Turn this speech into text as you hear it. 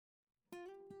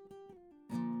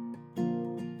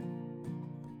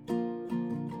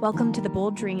Welcome to the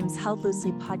Bold Dreams Held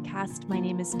Loosely podcast. My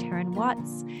name is Taryn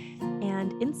Watts,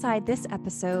 and inside this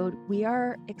episode, we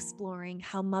are exploring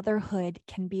how motherhood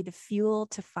can be the fuel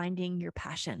to finding your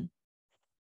passion.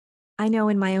 I know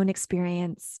in my own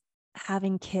experience,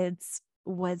 having kids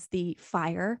was the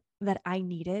fire that I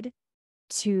needed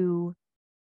to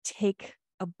take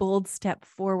a bold step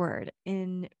forward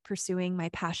in pursuing my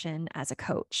passion as a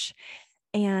coach.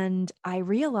 And I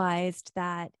realized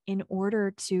that in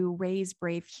order to raise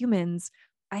brave humans,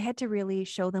 I had to really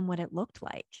show them what it looked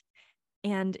like.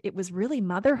 And it was really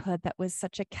motherhood that was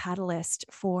such a catalyst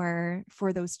for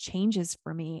those changes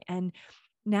for me. And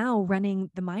now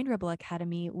running the Mind Rebel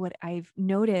Academy, what I've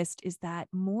noticed is that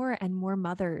more and more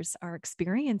mothers are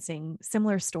experiencing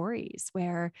similar stories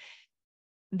where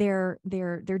their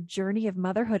journey of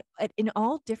motherhood in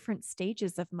all different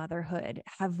stages of motherhood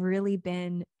have really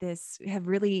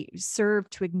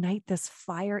served to ignite this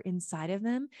fire inside of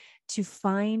them to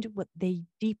find what they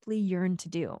deeply yearn to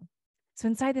do. So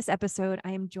inside this episode,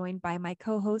 I am joined by my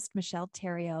co-host, Michelle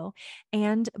Theriault,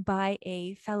 and by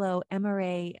a fellow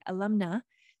MRA alumna,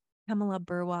 Pamela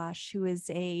Burwash, who is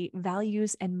a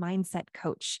values and mindset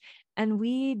coach. And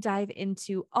we dive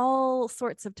into all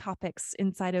sorts of topics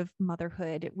inside of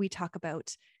motherhood. We talk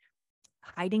about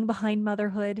hiding behind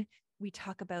motherhood. We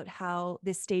talk about how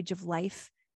this stage of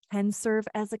life can serve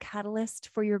as a catalyst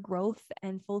for your growth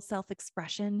and full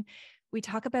self-expression. We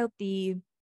talk about the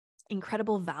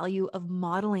incredible value of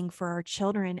modeling for our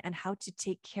children and how to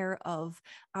take care of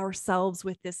ourselves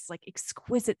with this like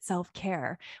exquisite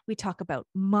self-care. We talk about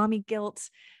mommy guilt.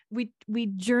 We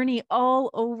journey all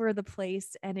over the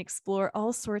place and explore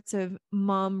all sorts of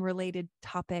mom related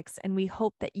topics. And we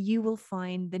hope that you will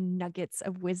find the nuggets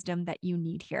of wisdom that you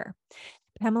need here.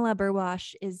 Pamela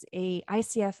Burwash is a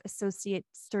ICF Associate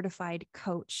Certified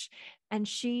Coach, and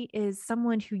she is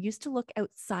someone who used to look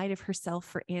outside of herself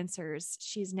for answers.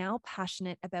 She's now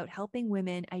passionate about helping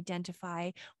women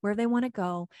identify where they want to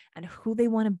go and who they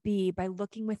want to be by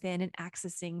looking within and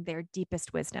accessing their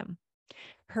deepest wisdom.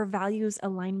 Her values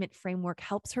alignment framework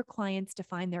helps her clients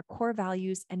define their core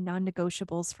values and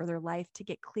non-negotiables for their life to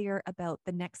get clear about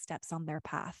the next steps on their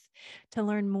path. To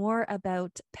learn more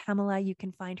about Pamela, you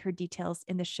can find her details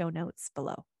in the show notes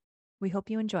below. We hope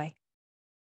you enjoy.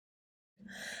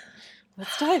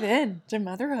 Let's dive in to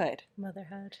motherhood.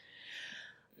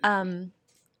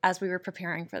 As we were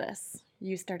preparing for this,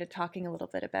 you started talking a little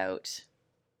bit about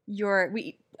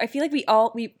I feel like we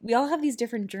all have these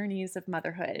different journeys of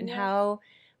motherhood and how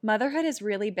motherhood has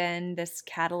really been this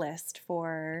catalyst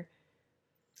for,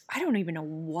 I don't even know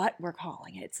what we're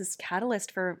calling it. It's this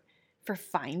catalyst for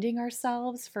finding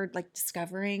ourselves, for like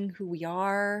discovering who we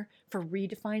are, for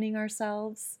redefining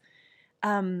ourselves.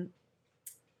 And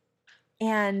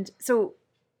so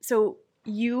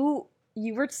you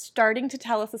were starting to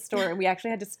tell us a story. We actually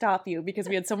had to stop you because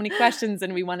we had so many questions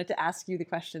and we wanted to ask you the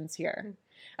questions here.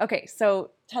 Okay,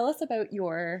 so tell us about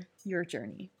your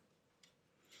journey.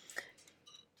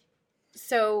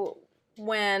 So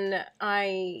when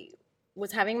I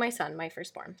was having my son, my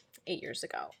firstborn, 8 years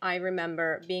ago, I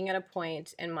remember being at a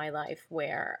point in my life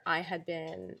where I had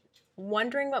been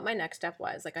wondering what my next step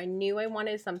was. Like I knew I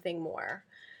wanted something more,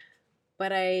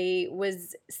 but I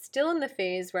was still in the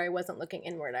phase where I wasn't looking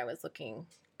inward. I was looking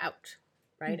out,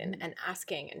 right? Mm-hmm. And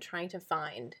asking and trying to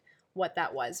find what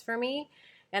that was for me.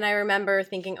 And I remember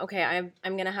thinking, okay, I'm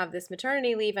going to have this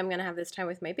maternity leave. I'm going to have this time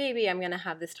with my baby. I'm going to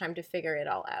have this time to figure it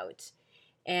all out.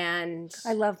 And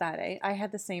I love that. I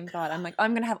had the same thought. I'm like,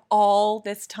 I'm going to have all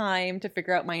this time to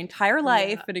figure out my entire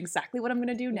life and exactly what I'm going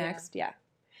to do next. Yeah.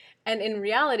 And in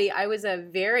reality, I was a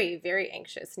very, very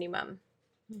anxious new mom.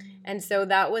 Mm-hmm. And so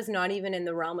that was not even in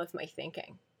the realm of my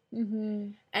thinking. Mm-hmm.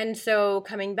 And so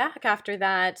coming back after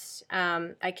that,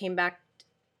 I came back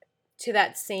to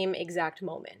that same exact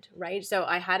moment, right? So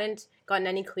I hadn't gotten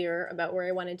any clearer about where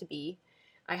I wanted to be.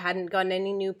 I hadn't gotten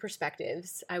any new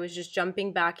perspectives. I was just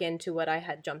jumping back into what I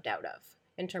had jumped out of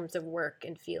in terms of work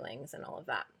and feelings and all of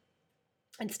that.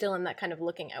 And still in that kind of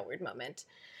looking outward moment.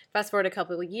 Fast forward a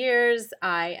couple of years,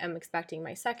 I am expecting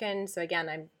my second. So again,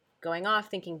 I'm going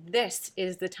off thinking this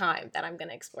is the time that I'm going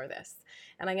to explore this.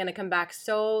 And I'm going to come back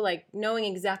so like knowing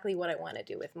exactly what I want to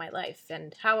do with my life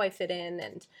and how I fit in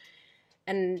and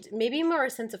maybe more a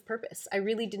sense of purpose. I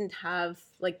really didn't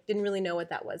really know what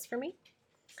that was for me.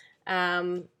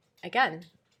 Again,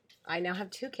 I now have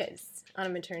 2 kids on a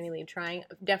maternity leave, trying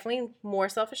definitely more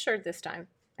self-assured this time.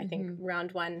 I think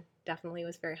round 1 definitely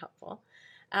was very helpful,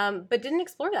 but didn't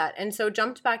explore that. And so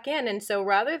jumped back in. And so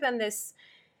rather than this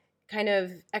kind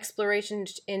of exploration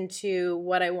into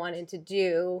what I wanted to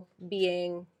do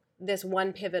being this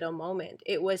one pivotal moment,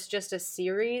 it was just a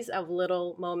series of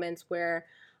little moments where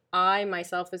I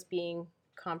myself was being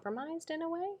compromised in a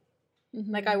way.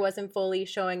 Mm-hmm. Like I wasn't fully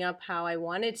showing up how I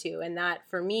wanted to. And that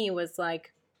for me was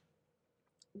like,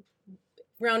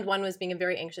 round one was being a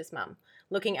very anxious mom,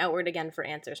 looking outward again for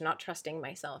answers, not trusting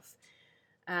myself.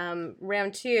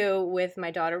 Round two with my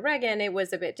daughter Reagan, it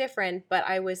was a bit different, but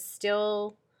I was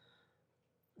still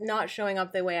not showing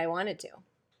up the way I wanted to.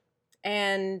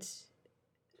 And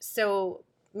so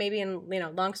maybe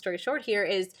long story short here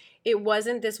is it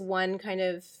wasn't this one kind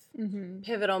of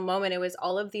pivotal moment. It was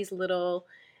all of these little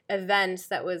events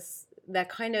that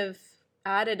kind of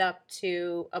added up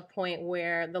to a point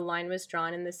where the line was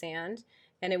drawn in the sand.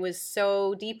 And it was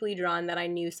so deeply drawn that I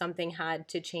knew something had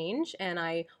to change. And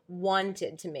I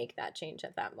wanted to make that change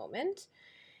at that moment.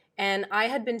 And I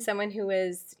had been someone who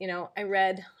was, I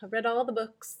read all the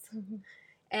books.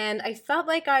 And I felt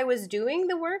like I was doing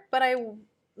the work, but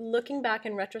looking back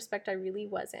in retrospect, I really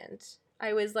wasn't.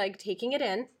 I was like taking it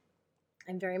in.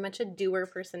 I'm very much a doer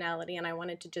personality, and I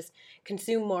wanted to just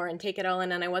consume more and take it all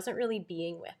in, and I wasn't really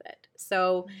being with it.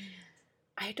 So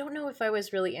I don't know if I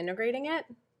was really integrating it.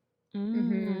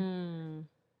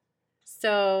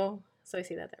 So I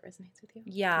see that resonates with you.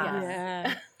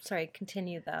 Yeah. Sorry,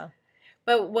 continue though.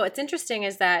 But what's interesting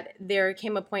is that there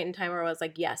came a point in time where I was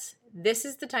like, yes, this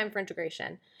is the time for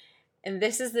integration. And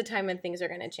this is the time when things are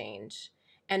going to change.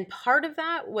 And part of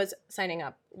that was signing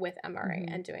up with MRA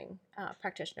and doing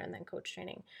practitioner and then coach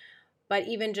training. But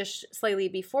even just slightly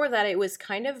before that, it was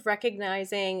kind of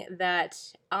recognizing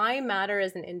that I matter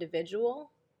as an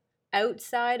individual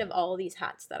outside of all these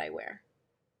hats that I wear.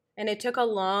 And it took a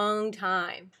long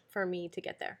time for me to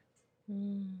get there.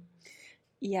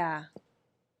 Yeah.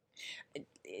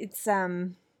 It's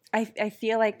I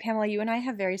feel like, Pamela, you and I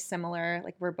have very similar,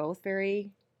 like we're both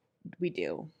we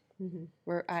do.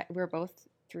 We're both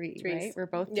threes. Right? We're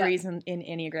both threes in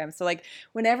Enneagram. So like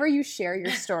whenever you share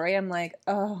your story, I'm like,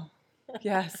 oh,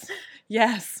 yes.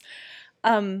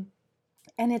 And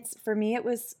it's, for me, it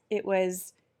was,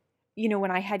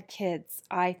 when I had kids,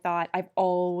 I thought I've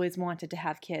always wanted to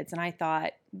have kids. And I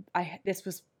thought this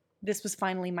was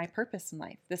finally my purpose in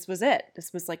life. This was it.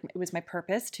 It was my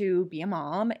purpose to be a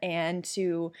mom and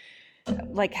to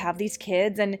like have these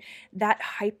kids. And that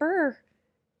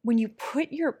when you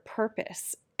put your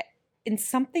purpose in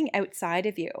something outside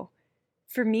of you,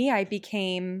 for me, I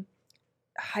became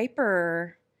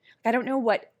hyper. I don't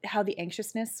know how the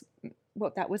anxiousness,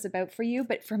 what that was about for you,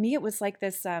 but for me, it was like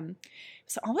this. So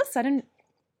all of a sudden,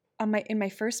 in my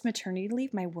first maternity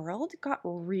leave, my world got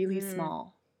really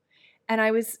small, and I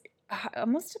was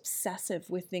almost obsessive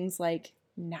with things like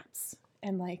naps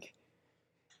and like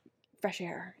fresh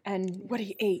air and what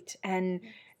he ate, and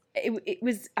it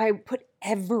was, I put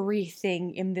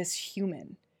everything in this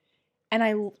human, and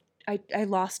I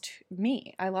lost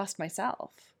me. I lost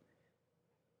myself.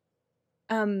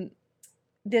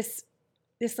 This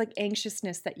like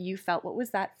anxiousness that you felt, what was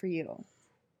that for you?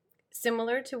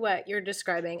 Similar to what you're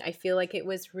describing, I feel like it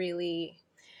was really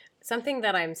something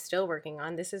that I'm still working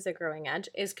on. This is a growing edge,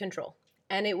 is control.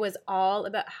 And it was all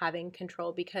about having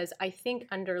control, because I think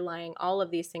underlying all of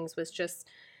these things was just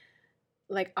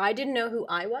like, I didn't know who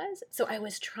I was. So I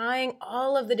was trying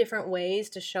all of the different ways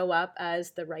to show up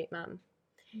as the right mom.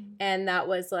 And that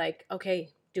was like, okay,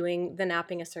 doing the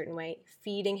napping a certain way,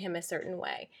 feeding him a certain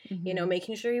way,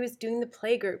 making sure he was doing the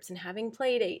play groups and having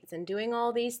play dates and doing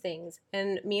all these things.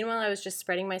 And meanwhile, I was just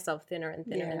spreading myself thinner and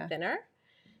thinner and thinner.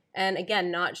 And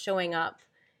again, not showing up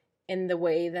in the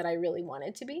way that I really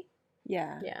wanted to be.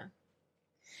 Yeah.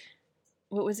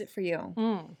 What was it for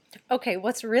you? Okay,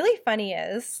 what's really funny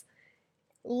is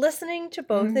listening to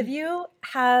both of you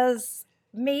has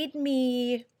made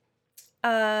me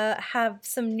have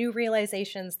some new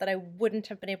realizations that I wouldn't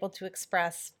have been able to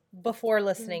express before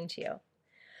listening to you.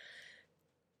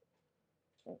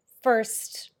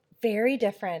 First, very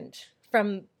different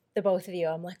from the both of you.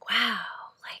 I'm like, wow,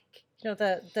 like,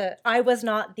 the I was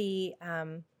not the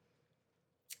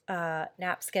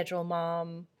nap schedule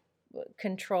mom,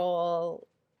 control,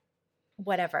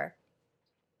 whatever.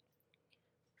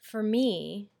 For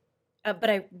me, but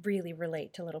I really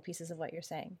relate to little pieces of what you're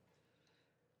saying.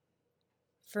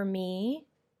 For me,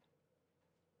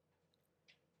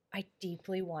 I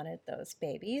deeply wanted those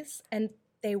babies, and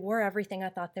they were everything I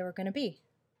thought they were going to be.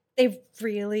 They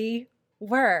really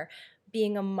were.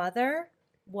 Being a mother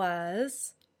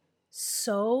was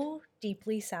so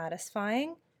deeply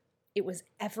satisfying. It was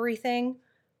everything.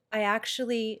 I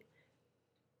actually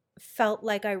felt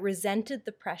like I resented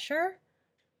the pressure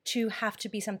to have to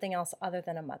be something else other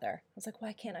than a mother. I was like,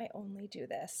 why can't I only do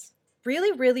this?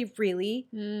 Really, really, really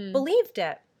believed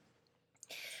it.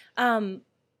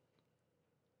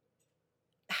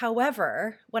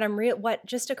 however, what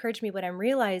just occurred to me, what I'm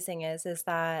realizing is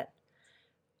that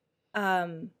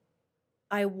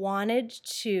I wanted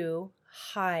to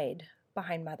hide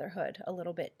behind motherhood a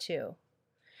little bit too.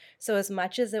 So as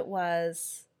much as it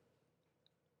was,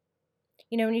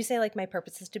 when you say like my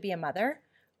purpose is to be a mother,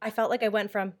 I felt like I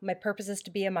went from my purpose is to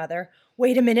be a mother,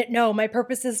 wait a minute, no, my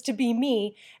purpose is to be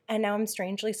me. And now I'm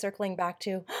strangely circling back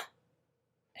to,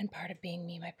 and part of being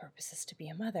me, my purpose is to be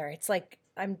a mother. It's like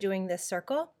I'm doing this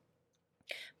circle.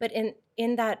 But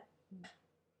in that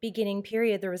beginning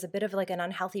period, there was a bit of like an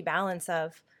unhealthy balance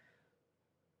of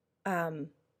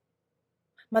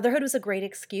motherhood was a great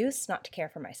excuse not to care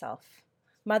for myself.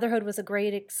 Motherhood was a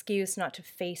great excuse not to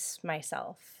face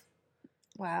myself.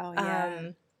 Wow,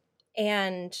 yeah.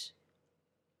 And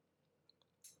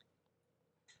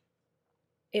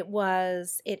it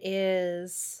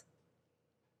is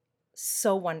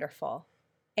so wonderful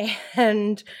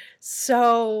and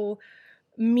so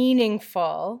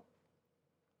meaningful.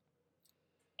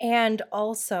 And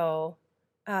also,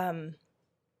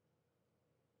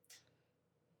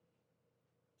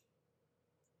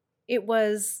 it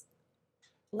was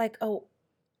like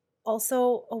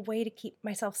also a way to keep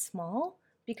myself small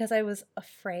because I was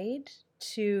afraid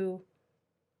to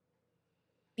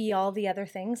be all the other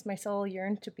things my soul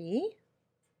yearned to be.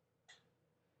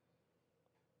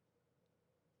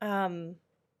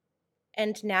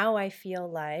 And now I feel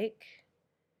like,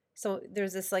 so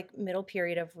there's this like middle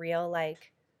period of real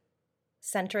like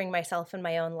centering myself in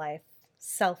my own life,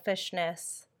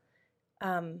 selfishness,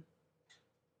 that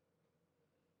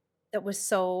was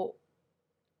so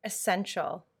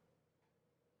essential.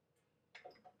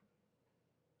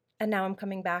 And now I'm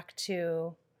coming back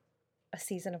to a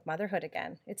season of motherhood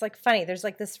again. It's like funny. There's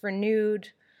like this renewed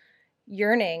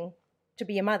yearning to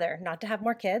be a mother, not to have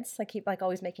more kids. I keep like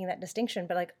always making that distinction,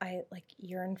 but like I like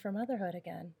yearn for motherhood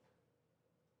again.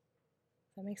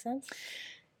 Does that make sense?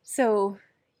 So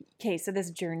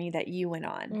this journey that you went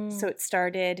on. So it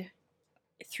started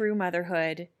through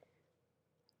motherhood.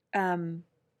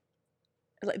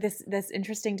 This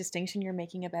interesting distinction you're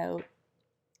making about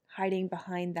hiding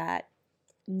behind that,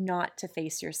 not to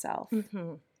face yourself.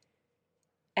 Mm-hmm.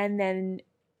 And then,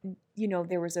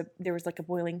 there was like a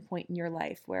boiling point in your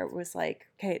life where it was like,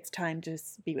 okay, it's time to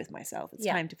just be with myself. It's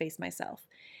time to face myself.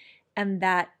 And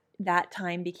that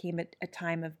time became a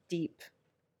time of deep,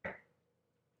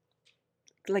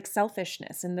 like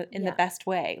selfishness in the best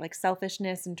way, like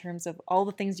selfishness in terms of all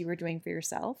the things you were doing for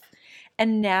yourself.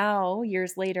 And now,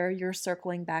 years later, you're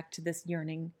circling back to this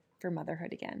yearning for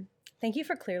motherhood again. Thank you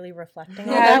for clearly reflecting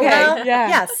on that. Well,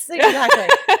 yes, exactly.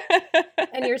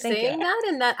 And you're saying that,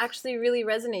 and that actually really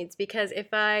resonates because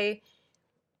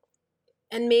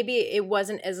and maybe it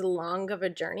wasn't as long of a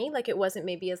journey, like it wasn't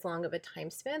maybe as long of a time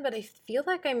span, but I feel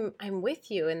like I'm with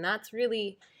you, and that's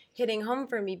really hitting home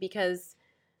for me because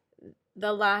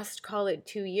the last, call it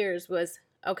 2 years, was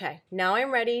okay, now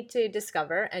I'm ready to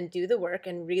discover and do the work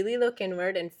and really look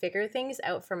inward and figure things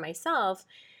out for myself.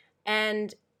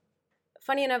 And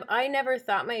funny enough, I never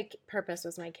thought my purpose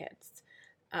was my kids.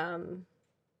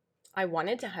 I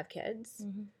wanted to have kids.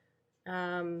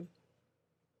 Mm-hmm.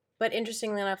 But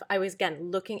interestingly enough, I was,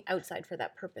 again, looking outside for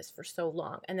that purpose for so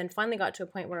long. And then finally got to a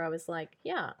point where I was like,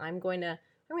 yeah, I'm going to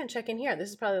check in here. This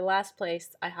is probably the last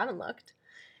place I haven't looked.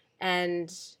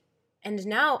 And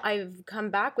now I've come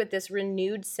back with this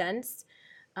renewed sense.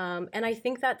 And I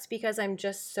think that's because I'm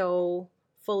just so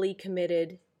fully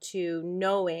committed to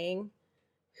knowing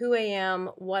who I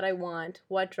am, what I want,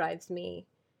 what drives me,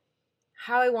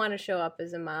 how I want to show up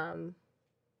as a mom,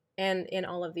 and in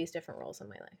all of these different roles in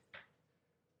my life.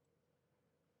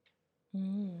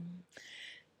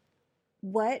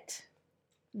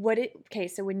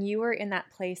 So when you were in that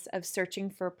place of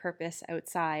searching for purpose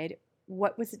outside,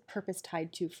 what was purpose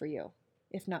tied to for you,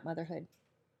 if not motherhood?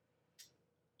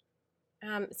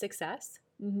 Success.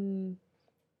 Mm-hmm.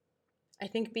 I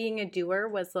think being a doer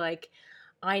was like,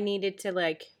 I needed to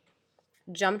like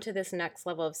jump to this next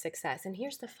level of success. And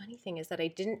here's the funny thing is that I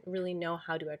didn't really know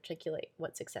how to articulate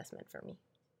what success meant for me.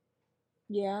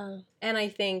 Yeah. And I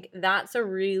think that's a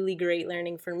really great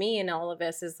learning for me in all of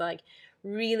this is like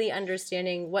really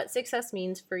understanding what success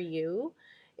means for you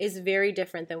is very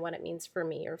different than what it means for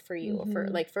me or for you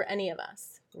or for any of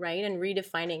us, right? And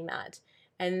redefining that.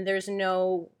 And there's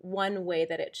no one way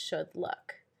that it should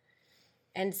look.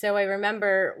 And so I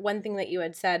remember one thing that you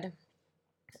had said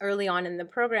early on in the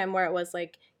program where it was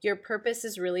like, your purpose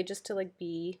is really just to like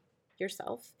be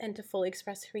yourself and to fully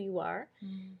express who you are.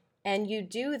 Mm. And you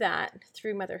do that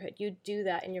through motherhood. You do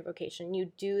that in your vocation.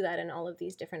 You do that in all of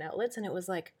these different outlets. And it was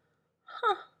like,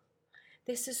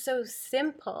 this is so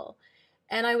simple.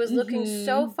 And I was looking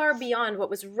so far beyond what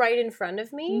was right in front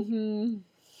of me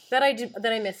that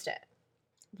I missed it.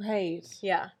 Right.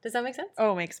 Yeah. Does that make sense?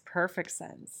 Oh, it makes perfect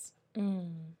sense.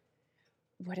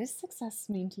 What does success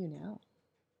mean to you now?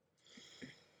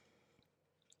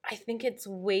 I think it's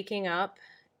waking up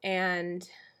and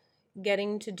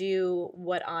getting to do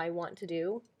what I want to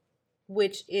do,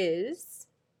 which is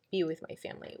be with my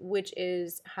family, which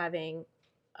is having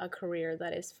a career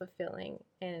that is fulfilling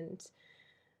and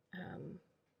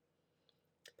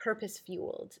purpose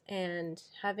fueled, and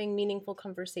having meaningful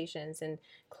conversations and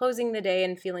closing the day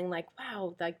and feeling like,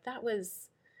 wow, like that was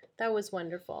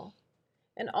wonderful.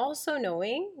 And also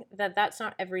knowing that that's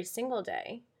not every single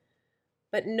day,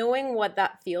 but knowing what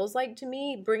that feels like to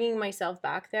me, bringing myself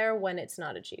back there when it's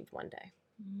not achieved one day.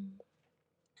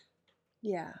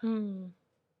 Yeah.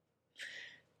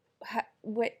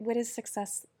 What is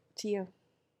success to you?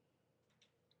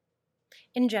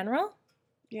 In general?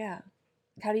 Yeah.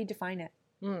 How do you define it?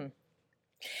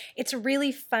 It's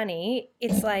really funny.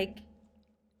 It's like,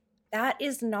 that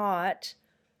is not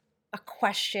a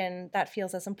question that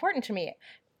feels as important to me.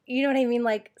 You know what I mean?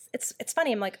 Like, it's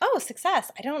funny. I'm like, oh,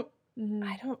 success. I don't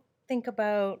think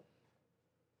about.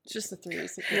 It's just the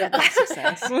threes. Yeah.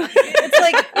 Success. It's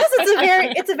like, yes,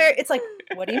 it's like,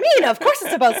 what do you mean? Of course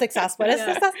it's about success. What is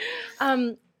success?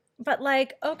 But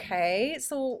like, okay,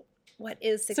 so what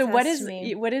is success to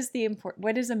me? What is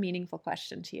a meaningful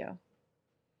question to you?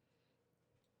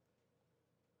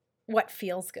 What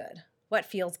feels good? What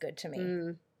feels good to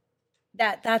me?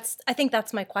 I think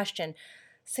that's my question.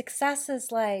 Success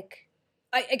is like,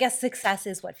 I guess success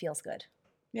is what feels good.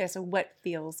 Yeah, so what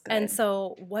feels good? And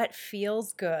so what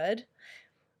feels good?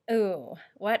 Ooh,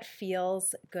 what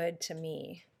feels good to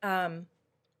me?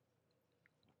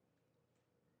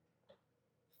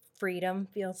 Freedom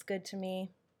feels good to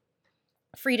me.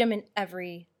 Freedom in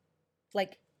every,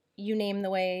 like, you name the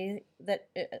way that,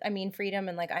 I mean freedom,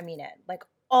 and like, I mean it. Like,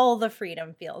 all the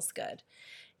freedom feels good.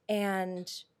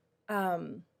 And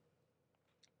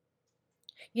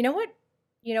you know what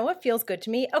feels good to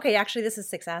me? Okay, actually this is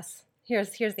success.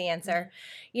 Here's the answer.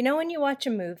 You know when you watch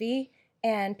a movie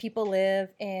and people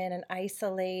live in an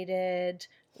isolated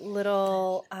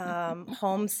little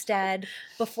homestead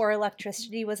before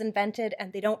electricity was invented,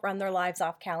 and they don't run their lives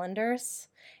off calendars,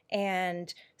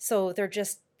 and so they're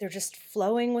just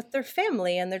flowing with their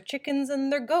family and their chickens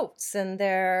and their goats, and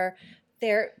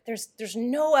there's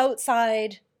no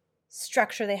outside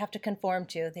structure they have to conform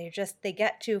to. They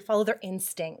get to follow their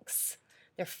instincts.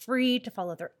 They're free to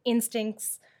follow their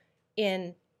instincts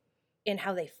in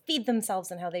how they feed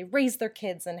themselves and how they raise their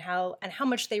kids and how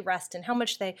much they rest and how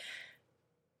much that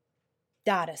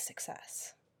is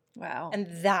success. Wow. And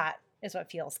that is what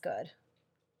feels good.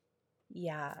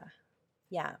 Yeah.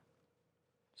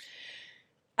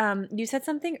 You said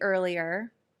something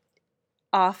earlier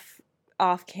off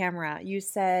camera. You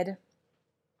said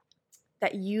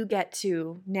that you get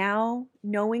to, now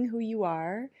knowing who you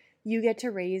are, you get to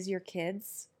raise your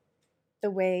kids the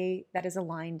way that is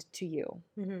aligned to you.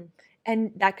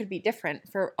 And that could be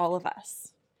different for all of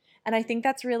us. And I think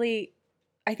that's really,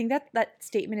 that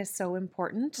statement is so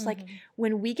important. Like,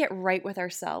 when we get right with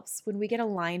ourselves, when we get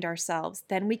aligned ourselves,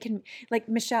 then we can, like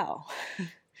Michelle,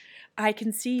 I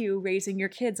can see you raising your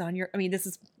kids on your, I mean, this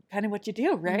is kind of what you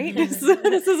do, right? This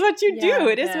is what you do.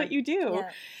 It is what you do. Yeah.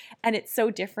 And it's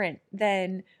so different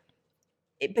but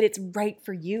it's right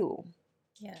for you.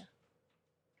 Yeah.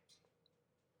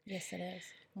 Yes, it is.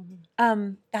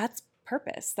 That's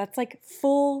purpose. That's like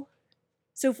full.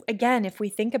 So again, if we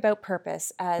think about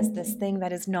purpose as this thing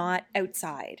that is not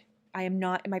outside,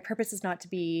 my purpose is not to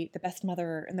be the best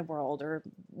mother in the world or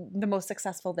the most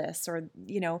successful this, or,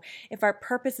 if our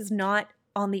purpose is not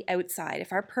on the outside,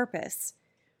 if our purpose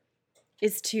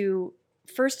is to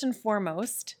first and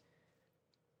foremost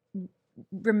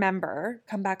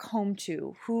come back home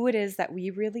to who it is that we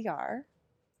really are,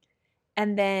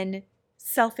 and then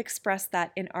self-express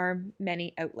that in our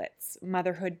many outlets,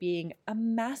 motherhood being a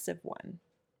massive one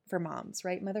for moms,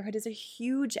 right? Motherhood is a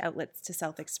huge outlet to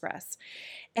self-express.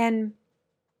 And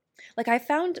like, I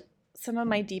found some of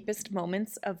my deepest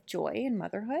moments of joy in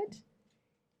motherhood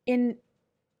in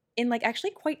like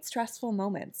actually quite stressful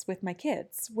moments with my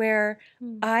kids, where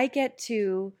I get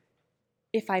to,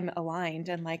 if I'm aligned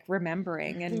and like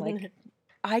remembering and like,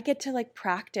 I get to like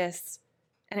practice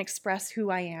and express who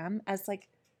I am as like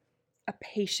a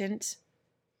patient,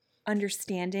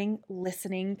 understanding,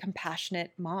 listening,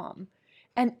 compassionate mom.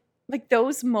 And like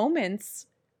those moments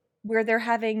where they're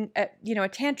having a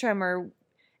tantrum,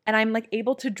 and I'm like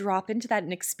able to drop into that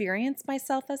and experience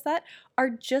myself as that, are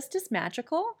just as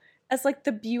magical as like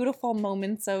the beautiful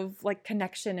moments of like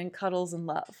connection and cuddles and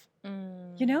love.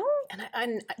 you know?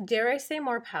 And dare I say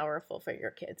more powerful for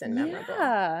your kids and memorable,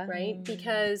 Yeah. right?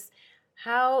 Because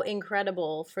how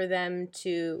incredible for them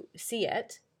to see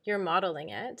it, you're modeling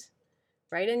it,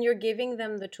 right? And you're giving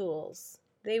them the tools.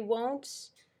 They won't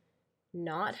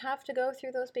not have to go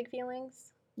through those big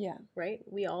feelings, Yeah. right?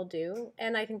 We all do.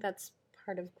 And I think that's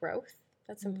part of growth.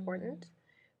 That's important.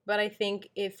 But I think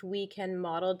if we can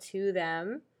model to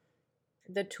them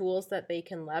the tools that they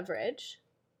can leverage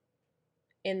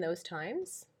in those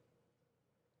times,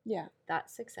 Yeah.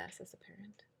 that's success as a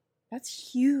parent.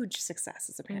 That's huge success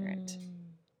as a parent.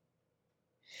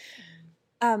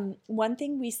 One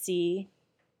thing we see,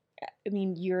 I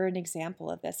mean, you're an example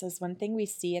of this, is one thing we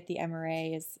see at the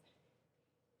MRA is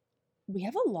we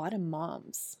have a lot of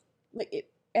moms.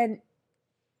 And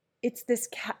it's this,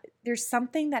 there's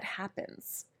something that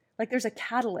happens. Like there's a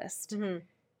catalyst.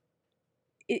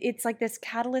 It's like this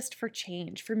catalyst for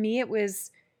change. For me, it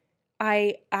was,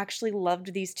 I actually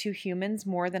loved these two humans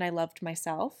more than I loved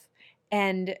myself.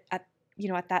 And at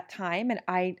that time, and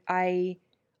I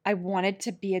wanted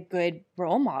to be a good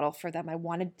role model for them. I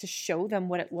wanted to show them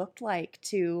what it looked like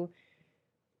to,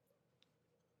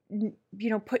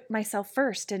 put myself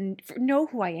first and know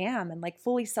who I am and like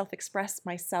fully self-express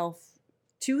myself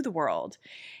to the world.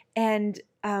 And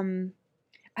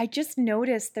I just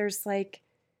noticed there's like,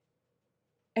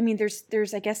 I mean,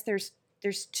 there's I guess there's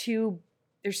two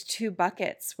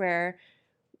buckets where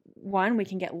one, we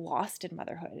can get lost in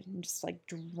motherhood and just like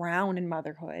drown in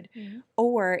motherhood,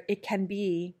 or it can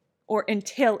be, or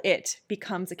until it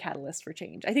becomes a catalyst for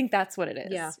change. I think that's what it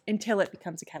is. Yeah. Until it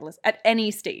becomes a catalyst at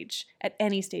any stage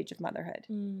of motherhood.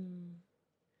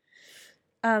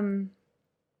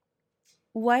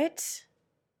 What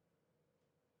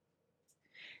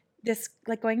this,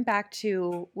 like going back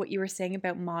to what you were saying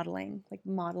about modeling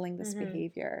this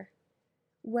behavior,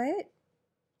 what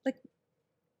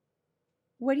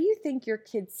do you think your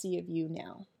kids see of you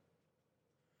now?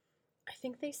 I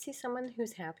think they see someone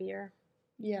who's happier.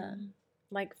 Yeah.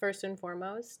 Like first and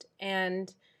foremost.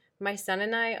 And my son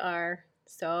and I are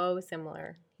so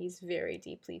similar. He's very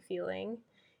deeply feeling.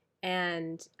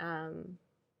 And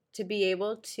to be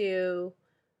able to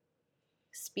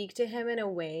speak to him in a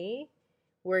way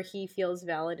where he feels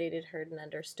validated, heard, and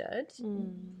understood.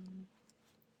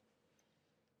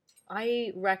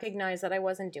 I recognize that I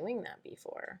wasn't doing that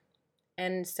before.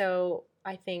 And so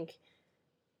I think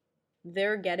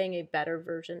they're getting a better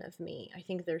version of me. I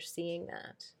think they're seeing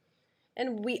that.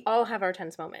 And we all have our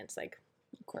tense moments. Like,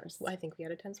 of course. I think we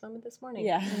had a tense moment this morning.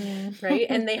 Yeah. Right?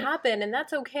 And they happen, and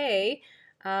that's okay.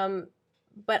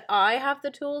 But I have the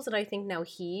tools, and I think now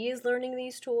he is learning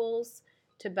these tools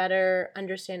to better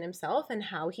understand himself and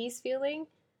how he's feeling.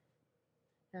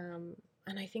 And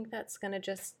I think that's going to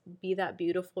just be that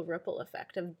beautiful ripple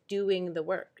effect of doing the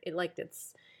work.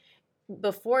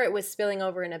 Before it was spilling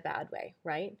over in a bad way,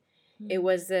 right? It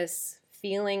was this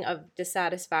feeling of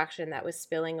dissatisfaction that was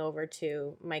spilling over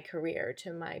to my career,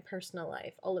 to my personal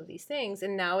life, all of these things.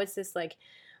 And now it's this like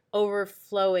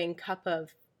overflowing cup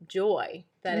of joy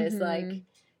that is like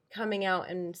coming out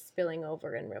and spilling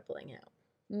over and rippling out.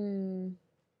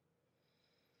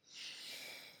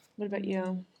 What about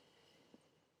you?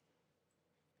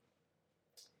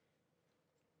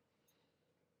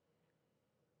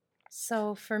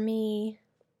 So for me,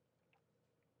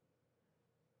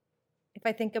 if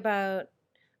I think about,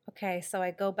 so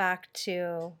I go back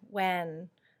to when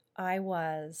I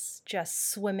was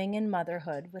just swimming in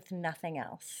motherhood with nothing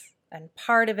else. And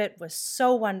part of it was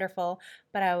so wonderful,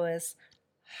 but I was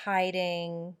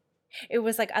hiding. It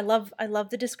was like, I love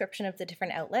the description of the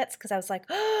different outlets, because I was like,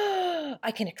 oh,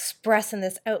 I can express in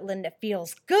this outlet and it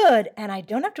feels good. And I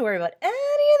don't have to worry about any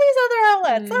of these other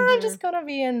outlets. I'm just going to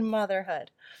be in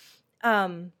motherhood.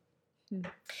 And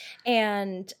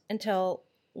until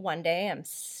one day I'm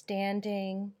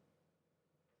standing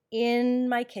in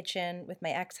my kitchen with my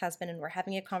ex-husband and we're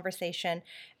having a conversation,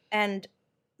 and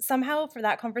somehow for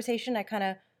that conversation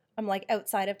I'm like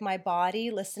outside of my body,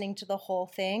 listening to the whole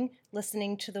thing,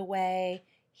 listening to the way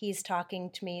he's talking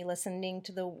to me, listening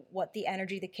to what the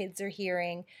energy the kids are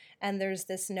hearing, and there's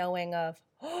this knowing of,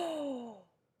 oh,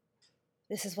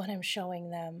 this is what I'm showing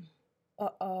them.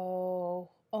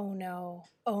 Oh no,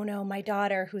 my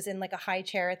daughter, who's in like a high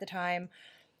chair at the time,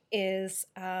 is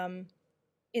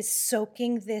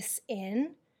soaking this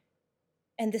in,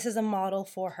 and this is a model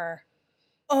for her.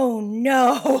 Oh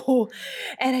no.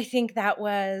 And I think that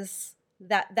was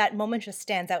that moment just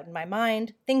stands out in my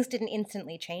mind. Things didn't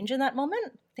instantly change in that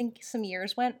moment. I think some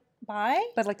years went by,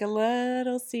 but like a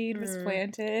little seed was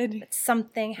planted. But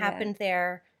something happened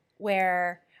there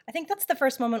where I think that's the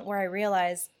first moment where I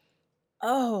realized,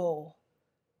 oh,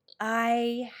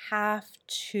 I have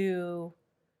to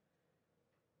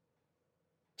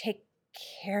take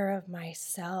care of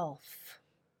myself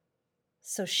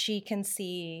so she can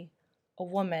see a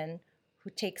woman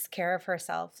who takes care of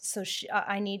herself. So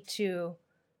I need to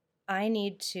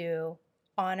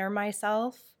honor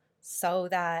myself so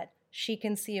that she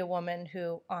can see a woman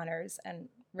who honors and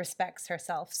respects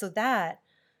herself.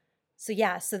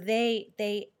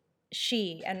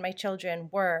 She and my children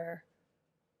were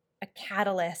a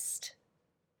catalyst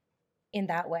in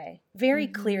that way, very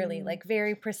clearly, like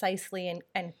very precisely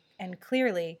and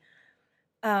clearly.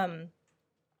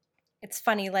 It's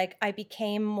funny, like I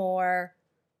became more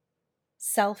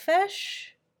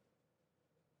selfish,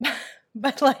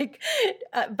 but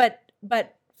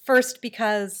but first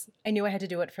because I knew I had to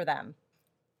do it for them.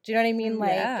 Do you know what I mean?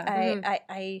 Like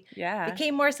I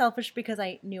became more selfish because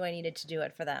I knew I needed to do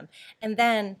it for them. And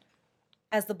then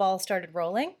as the ball started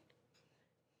rolling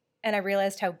and I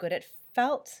realized how good it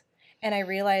felt and I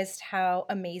realized how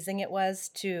amazing it was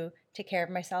to take care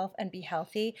of myself and be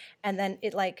healthy. And then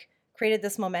it like created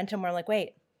this momentum where I'm like,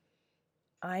 wait,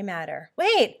 I matter.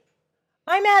 Wait,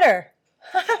 I matter.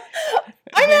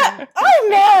 I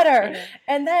matter. Yeah.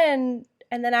 And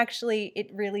then actually it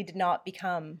really did not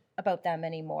become about them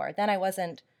anymore. Then I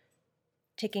wasn't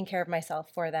taking care of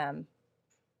myself for them.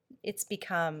 It's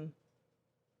become,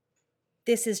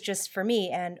 this is just for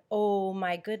me. And oh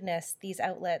my goodness, these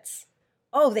outlets,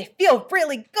 oh, they feel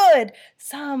really good.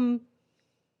 Some,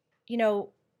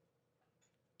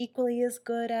 equally as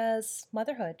good as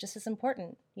motherhood, just as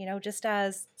important, just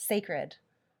as sacred.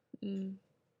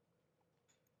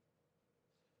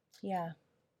 Yeah.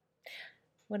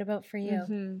 What about for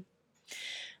you?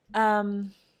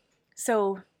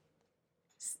 So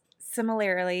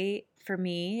similarly for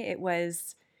me, it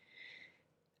was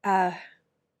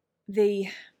the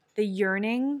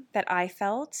yearning that I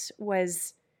felt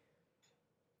was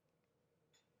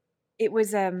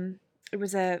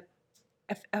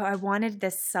I wanted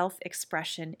this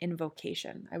self-expression in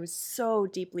vocation. I was so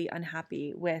deeply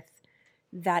unhappy with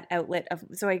that outlet of,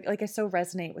 so I so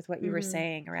resonate with what you were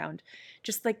saying around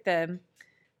just like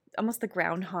almost the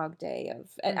Groundhog Day of,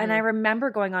 and I remember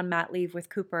going on mat leave with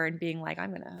Cooper and being like, I'm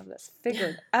going to have this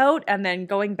figured out. And then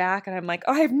going back and I'm like,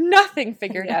 oh, I have nothing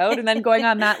figured out. And then going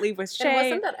on mat leave with Shay. And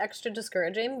wasn't that extra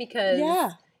discouraging because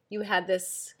you had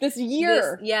this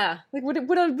year? Like, what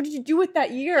did you do with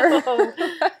that year? Oh.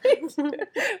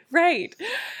 Right.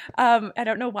 I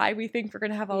don't know why we think we're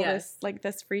going to have all this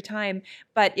free time,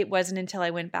 but it wasn't until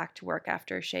I went back to work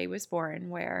after Shay was born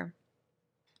where,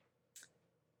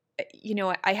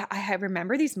 I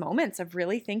remember these moments of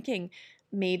really thinking,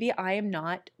 maybe I am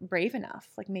not brave enough.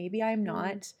 Like maybe I'm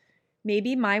not,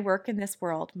 maybe my work in this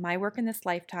world, my work in this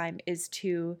lifetime is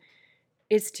to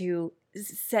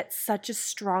set such a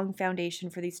strong foundation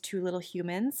for these two little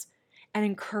humans and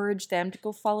encourage them to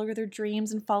go follow their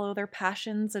dreams and follow their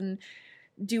passions and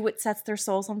do what sets their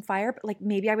souls on fire. But like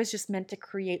maybe I was just meant to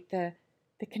create the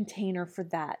container for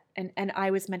that, and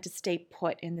I was meant to stay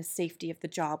put in the safety of the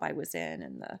job I was in,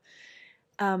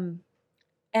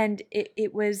 and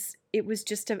it was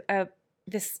just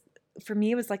this, for me,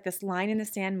 it was like this line in the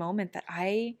sand moment that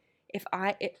if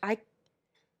I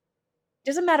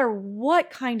doesn't matter what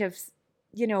kind of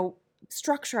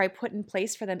structure I put in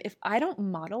place for them, if I don't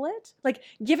model it, like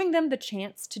giving them the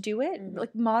chance to do it,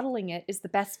 like modeling it is the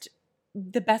best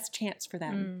chance for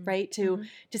them, right? To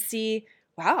see,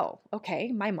 wow, okay,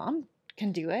 my mom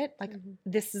can do it. Like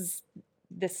this is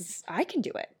I can do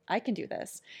it. I can do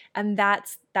this. And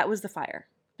that was the fire.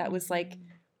 That was like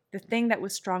the thing that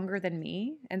was stronger than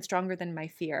me and stronger than my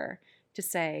fear, to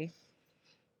say,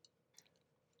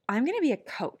 I'm going to be a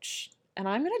coach and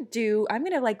I'm going to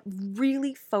like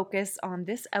really focus on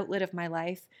this outlet of my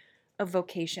life of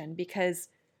vocation, because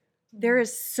there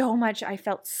is so much, I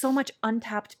felt so much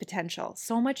untapped potential,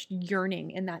 so much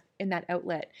yearning in that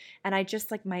outlet. And I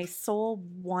just, like, my soul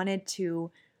wanted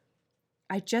to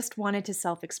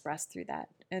self-express through that.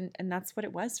 And that's what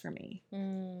it was for me.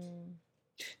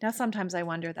 Now, sometimes I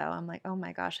wonder though, I'm like, oh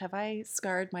my gosh, have I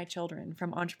scarred my children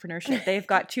from entrepreneurship? They've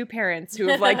got two parents who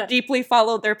have like deeply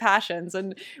followed their passions,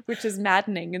 and which is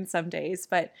maddening in some days,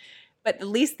 but at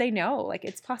least they know, like,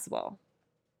 it's possible.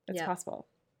 It's possible.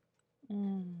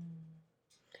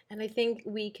 And I think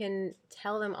we can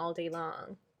tell them all day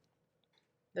long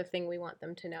the thing we want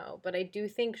them to know. But I do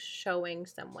think showing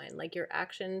someone, like your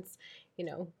actions,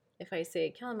 if I say,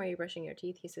 Callum, are you brushing your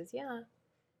teeth? He says, yeah.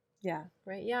 Yeah.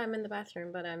 Right? Yeah, I'm in the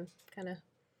bathroom, but I'm kind of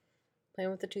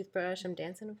playing with the toothbrush. I'm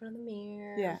dancing in front of the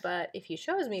mirror. Yeah. But if he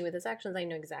shows me with his actions, I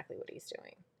know exactly what he's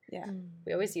doing. Yeah.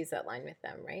 We always use that line with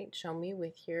them, right? Show me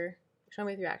with your Show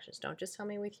me with your actions. Don't just tell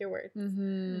me with your words.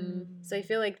 Mm-hmm. So I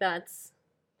feel like that's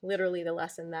literally the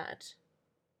lesson that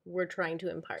we're trying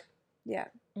to impart. Yeah.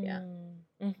 Yeah.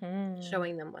 Mm-hmm.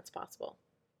 Showing them what's possible.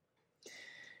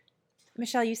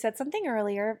 Michelle, you said something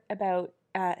earlier about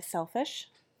selfish.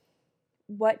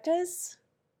 What does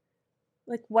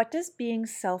being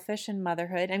selfish in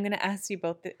motherhood? I'm going to ask you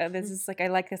both. This is like, I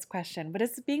like this question. What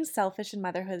does being selfish in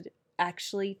motherhood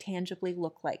actually tangibly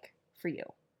look like for you?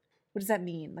 What does that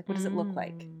mean? Like, what does it look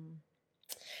like?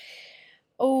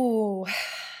 Oh,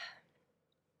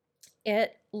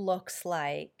 it looks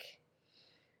like,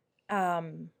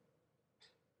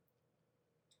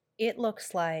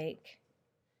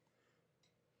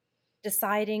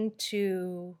 deciding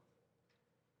to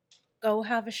go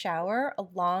have a shower, a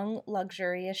long,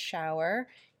 luxurious shower,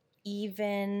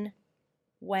 even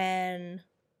when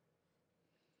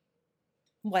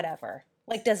whatever,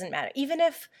 like, doesn't matter. Even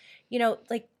if,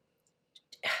 like,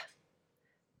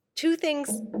 two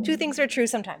things are true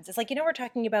sometimes. It's like, we're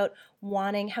talking about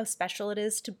wanting how special it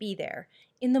is to be there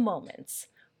in the moments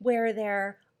where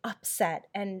they're upset,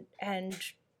 and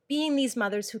being these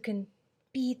mothers who can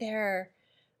be there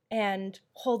and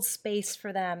hold space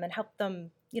for them and help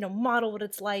them, model what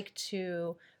it's like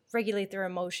to regulate their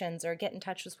emotions or get in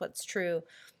touch with what's true.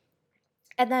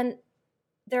 And then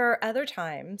there are other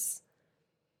times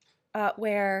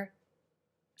where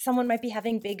someone might be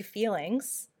having big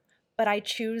feelings, but I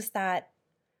choose that.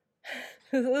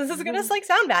 This is going to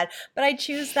sound bad, but I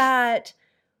choose that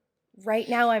right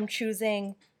now. I'm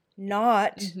choosing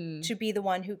not to be the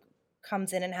one who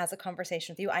comes in and has a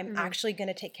conversation with you. I'm actually going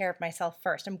to take care of myself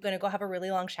first. I'm going to go have a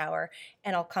really long shower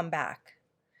and I'll come back.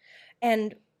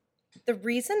 And the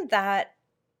reason that,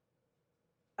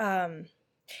 I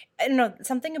don't know,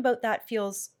 something about that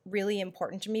feels really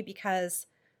important to me, because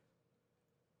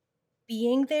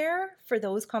being there for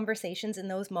those conversations in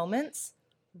those moments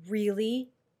really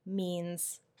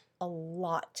means a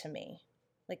lot to me.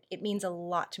 Like, it means a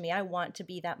lot to me. I want to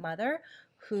be that mother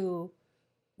who,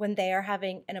 when they are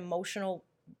having an emotional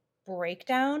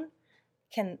breakdown,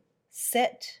 can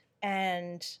sit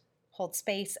and hold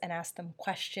space and ask them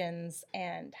questions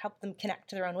and help them connect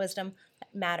to their own wisdom.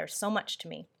 That matters so much to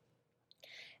me.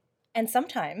 And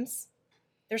sometimes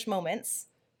there's moments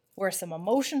where some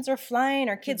emotions are flying,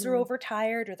 or kids are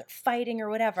overtired, or they're fighting or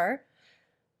whatever,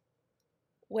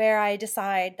 where I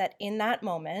decide that in that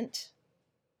moment,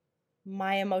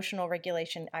 my emotional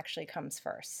regulation actually comes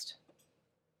first.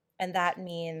 And that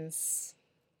means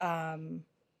going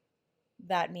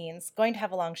to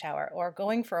have a long shower, or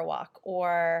going for a walk,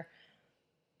 or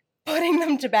putting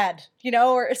them to bed,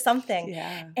 or something.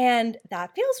 Yeah. And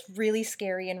that feels really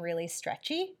scary and really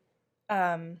stretchy.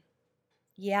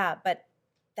 Yeah, but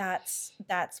that's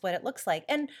what it looks like.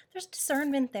 And there's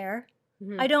discernment there.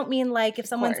 I don't mean like if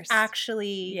someone's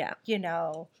actually,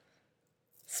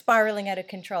 spiraling out of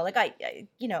control. Like I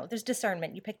there's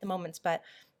discernment. You pick the moments, but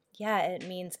yeah, it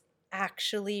means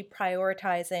actually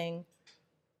prioritizing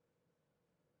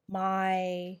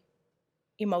my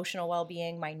emotional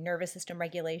well-being, my nervous system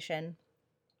regulation.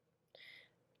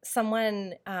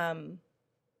 Someone, I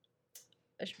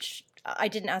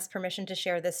didn't ask permission to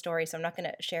share this story, so I'm not going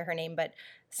to share her name, but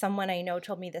someone I know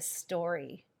told me this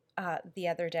story the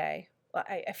other day.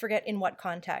 I forget in what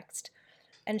context.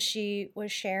 And she was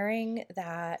sharing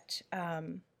that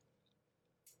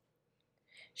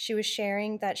she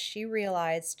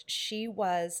realized she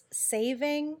was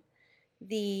saving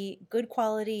the good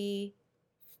quality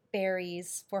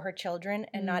berries for her children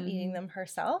and not eating them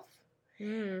herself.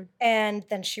 And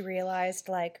then she realized,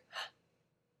 like,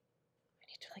 I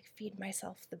need to like feed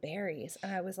myself the berries.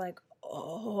 And I was like,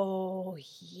 oh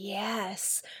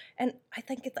yes. And I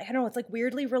think it's, I don't know, it's like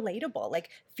weirdly relatable. Like,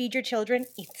 feed your children,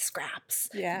 eat the scraps,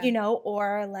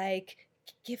 or like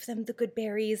give them the good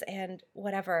berries and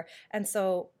whatever. And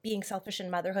so being selfish in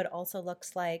motherhood also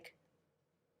looks like,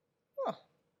 oh,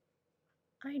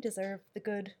 I deserve the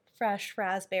good fresh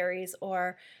raspberries,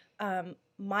 or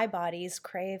my body's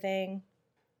craving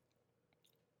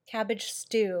cabbage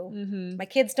stew. My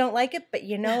kids don't like it, but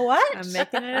you know what? I'm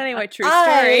making it anyway. True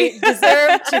story. I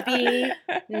deserve to be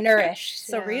nourished.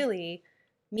 So really,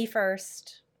 me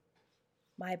first,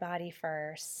 my body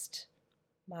first,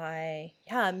 me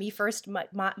first,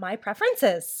 my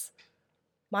preferences.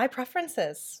 My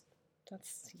preferences.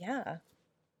 That's what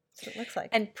it looks like.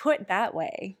 And put that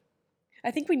way,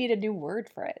 I think we need a new word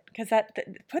for it, because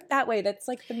put that way, that's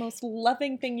like the most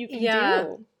loving thing you can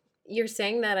do. You're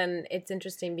saying that, and it's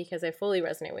interesting because I fully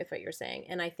resonate with what you're saying.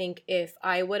 And I think if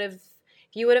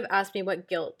you would have asked me what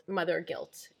mother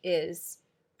guilt is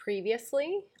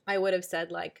previously, I would have said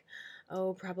like,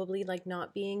 probably like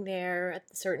not being there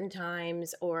at certain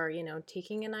times, or, you know,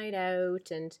 taking a night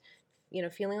out and, you know,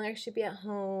 feeling like I should be at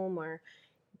home, or,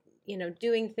 you know,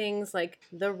 doing things like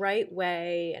the right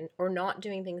way, and or not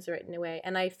doing things the right way.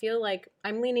 And I feel like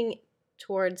I'm leaning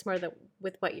towards more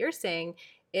with what you're saying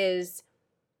is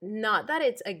not that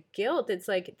it's a guilt, it's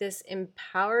like this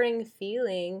empowering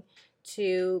feeling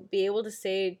to be able to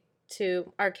say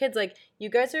to our kids, like, you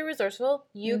guys are resourceful,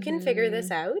 you can figure this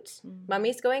out.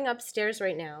 Mommy's going upstairs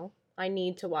right now, I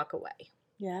need to walk away.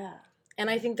 Yeah. And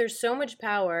I think there's so much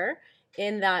power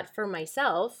in that for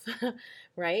myself,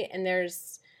 right? And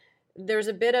there's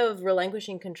a bit of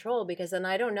relinquishing control, because then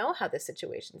I don't know how the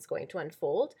situation is going to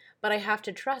unfold, but I have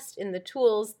to trust in the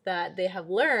tools that they have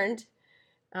learned,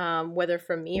 whether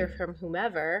from me or from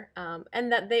whomever,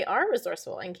 and that they are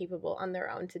resourceful and capable on their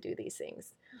own to do these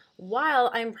things while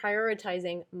I'm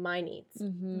prioritizing my needs.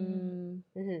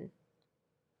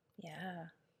 Yeah.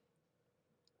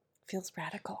 Feels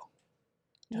radical.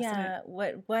 Yeah.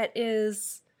 What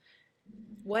is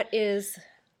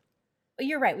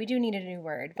you're right, we do need a new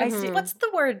word. What's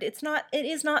the word? It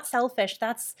is not selfish.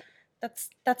 That's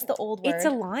the old word. It's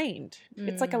aligned.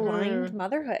 It's like aligned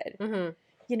motherhood.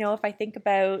 You know, if I think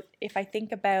about,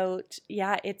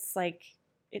 yeah, it's like,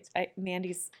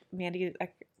 Mandy's behind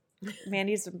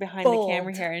Bold. the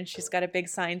camera here, and she's got a big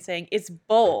sign saying, it's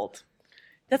bold.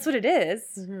 That's what it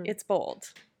is. It's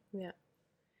bold. Yeah.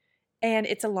 And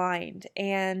it's aligned,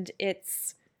 and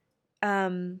it's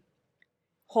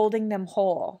holding them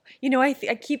whole. You know, I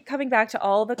keep coming back to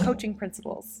all the coaching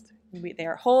principles. They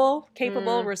are whole,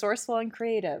 capable, resourceful, and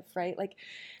creative, right? Like,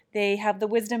 they have the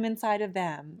wisdom inside of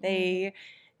them. They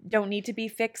don't need to be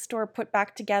fixed or put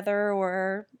back together,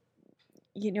 or,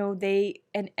 you know,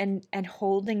 and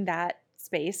holding that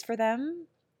space for them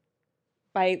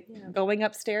by going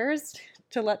upstairs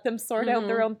to let them sort out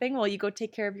their own thing while you go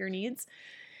take care of your needs.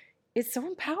 It's so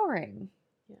empowering.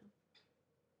 Yeah.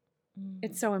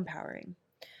 It's so empowering.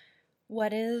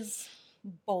 What is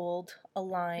bold,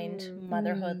 aligned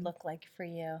motherhood look like for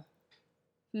you?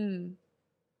 You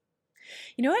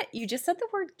know what? You just said the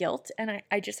word guilt, and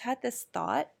I just had this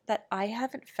thought that I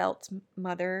haven't felt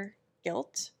mother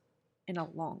guilt in a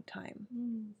long time.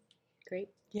 Great.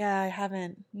 Yeah, I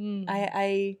haven't.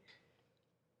 I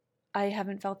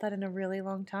haven't felt that in a really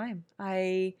long time.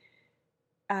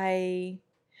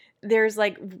 There's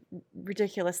like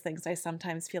ridiculous things I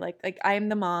sometimes feel like I'm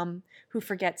the mom who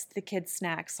forgets the kids'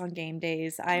 snacks on game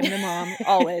days. I am the mom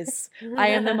always. I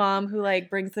am the mom who like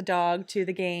brings the dog to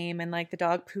the game, and like the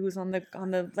dog poos on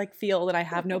the like field, and I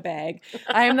have no bag.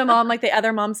 I am the mom like the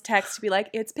other moms text to be like,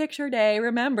 it's picture day,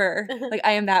 remember? Like,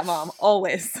 I am that mom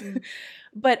always.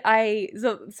 But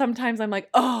so sometimes I'm like,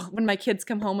 oh, when my kids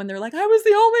come home and they're like, I was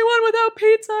the only one without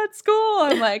pizza at school.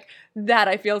 I'm like, that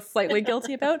I feel slightly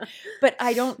guilty about. But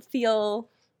I don't feel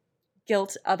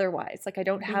guilt otherwise. Like, I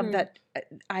don't have that.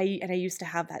 I used to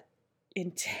have that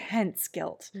intense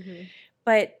guilt.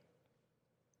 But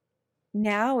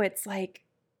now it's like,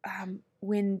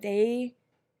 when they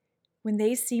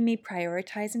see me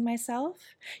prioritizing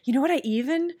myself, you know what? I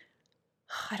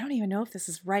don't even know if this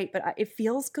is right, but it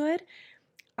feels good.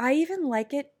 I even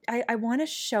like it. I want to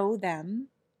show them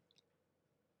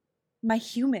my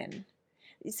human.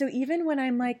 So even when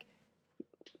I'm like,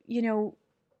 you know,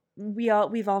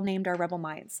 we've all named our rebel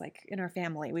minds, like in our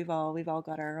family, we've all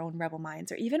got our own rebel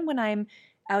minds. Or even when I'm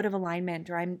out of alignment,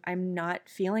 or I'm not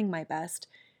feeling my best,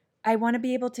 I want to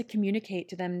be able to communicate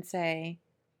to them and say,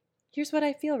 here's what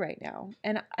I feel right now.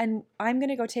 And I'm going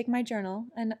to go take my journal,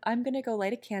 and I'm going to go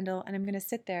light a candle, and I'm going to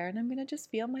sit there, and I'm going to just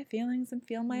feel my feelings and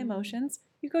feel my emotions.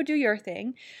 You go do your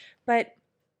thing. But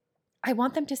I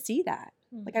want them to see that.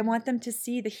 Like, I want them to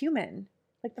see the human,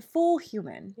 like the full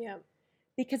human. Yeah.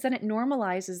 Because then it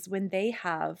normalizes when they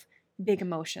have big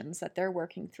emotions that they're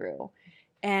working through.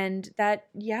 And that,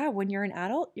 yeah, when you're an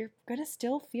adult, you're going to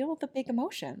still feel the big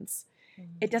emotions.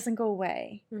 It doesn't go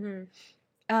away.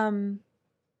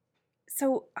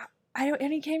 So I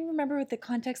can't even remember what the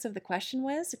context of the question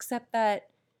was, except that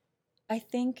I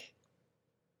think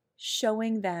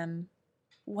showing them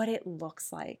what it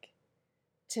looks like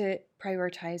to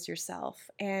prioritize yourself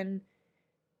and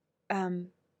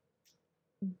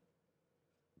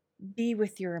be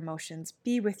with your emotions,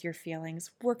 be with your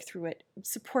feelings, work through it,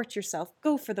 support yourself,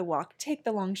 go for the walk, take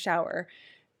the long shower,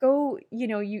 go, you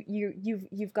know,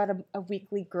 you've got a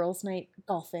weekly girls' night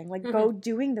golfing, like go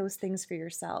doing those things for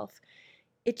yourself.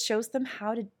 It shows them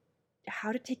how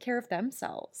to take care of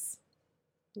themselves.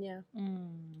 Yeah.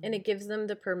 And it gives them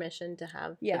the permission to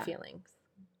have the feelings.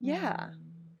 Yeah.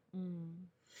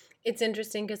 It's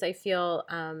interesting because I feel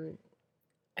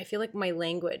like my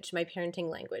parenting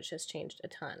language has changed a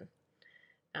ton.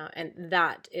 And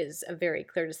that is a very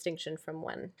clear distinction from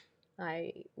when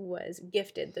I was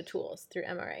gifted the tools through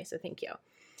MRA. So thank you.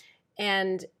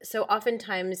 And so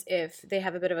oftentimes if they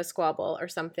have a bit of a squabble or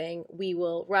something, we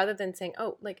will, rather than saying,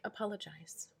 oh, like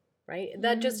apologize, right?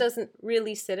 That just doesn't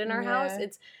really sit in our house.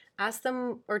 It's ask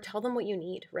them or tell them what you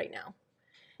need right now.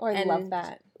 Oh, I love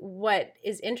that. What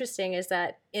is interesting is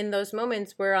that in those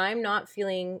moments where I'm not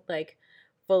feeling like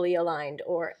fully aligned,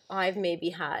 or I've maybe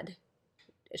had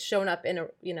shown up in a,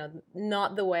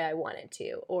 not the way I wanted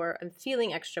to, or I'm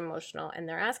feeling extra emotional and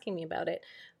they're asking me about it,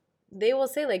 they will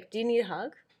say like, do you need a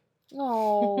hug?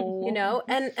 Oh,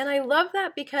 and I love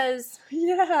that because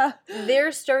yeah,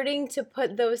 they're starting to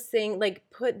put those things, like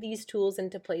put these tools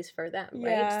into place for them,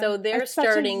 right? So they're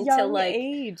starting to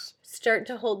like start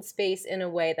to hold space in a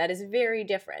way that is very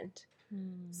different.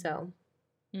 So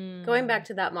going back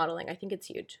to that modeling, I think it's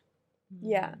huge.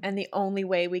 Yeah, and the only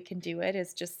way we can do it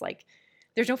is just like,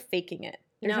 there's no faking it.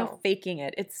 There's no faking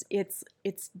it.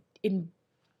 It's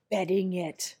embedding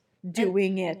it,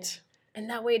 doing it. And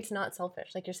that way it's not selfish.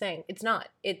 Like you're saying, it's not.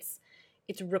 It's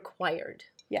required.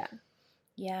 Yeah.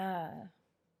 Yeah.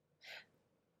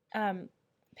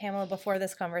 Pamela, before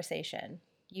this conversation,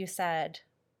 you said,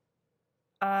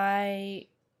 I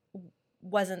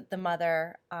wasn't the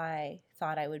mother I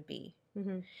thought I would be.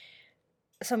 Mm-hmm.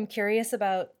 So I'm curious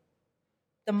about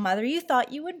the mother you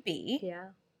thought you would be.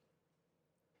 Yeah.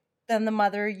 Then the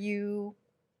mother you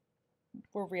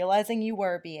were realizing you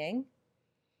were being.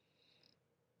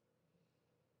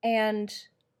 And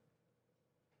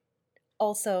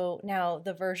also now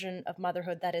the version of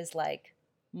motherhood that is like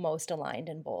most aligned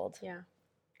and bold. Yeah.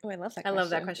 Oh, I love that question. I love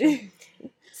that question.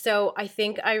 So I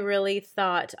think I really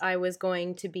thought I was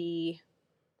going to be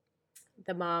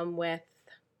the mom with,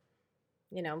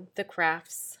 the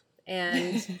crafts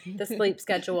and the sleep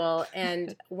schedule.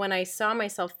 And when I saw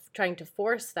myself trying to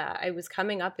force that, I was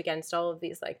coming up against all of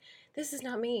these, like, this is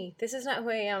not me. This is not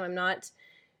who I am. I'm not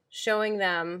showing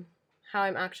them how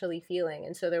I'm actually feeling.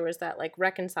 And so there was that like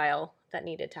reconcile that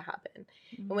needed to happen.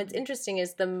 And what's interesting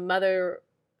is the mother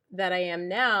that I am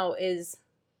now is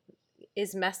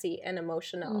messy and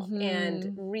emotional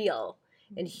and real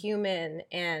and human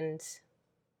and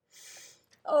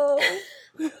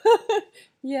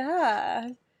yeah.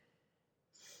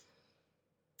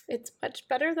 It's much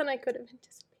better than I could have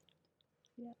anticipated.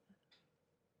 Yeah.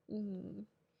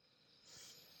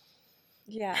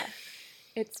 Yeah.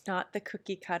 It's not the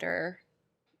cookie cutter.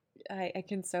 I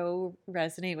can so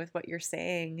resonate with what you're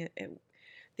saying.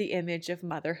 The image of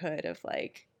motherhood of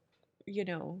like,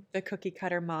 the cookie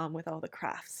cutter mom with all the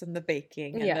crafts and the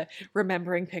baking and the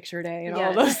remembering picture day and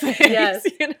all those things. Yes.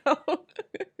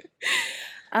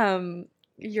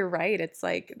 You're right. It's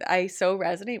like, I so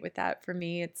resonate with that. For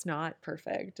me, it's not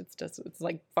perfect. It's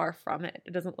like far from it.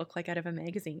 It doesn't look like out of a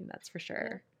magazine, that's for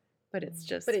sure. But it's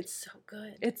just. But it's so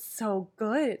good. It's so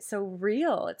good. It's so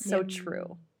real. It's so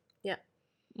true. Yeah.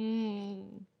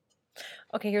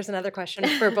 Okay, here's another question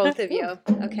for both of you.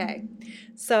 Okay.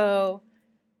 So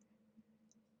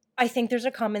I think there's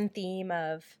a common theme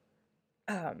of,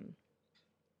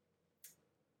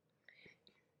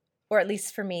 or at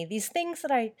least for me, these things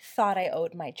that I thought I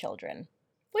owed my children,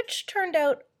 which turned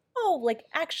out,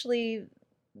 actually,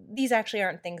 these actually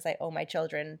aren't things I owe my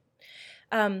children.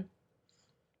 Or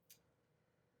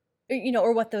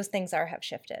what those things are have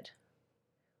shifted.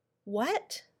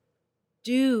 What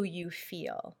do you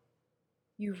feel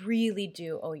you really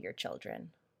do owe your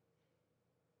children?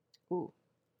 Ooh.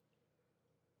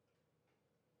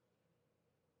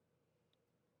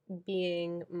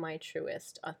 Being my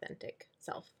truest, authentic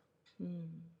self.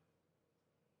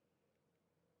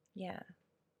 Yeah.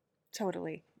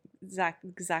 Totally.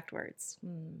 Exact words.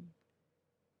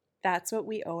 That's what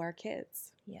we owe our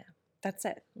kids. Yeah. That's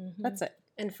it. That's it.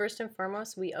 And first and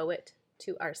foremost, we owe it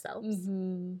to ourselves.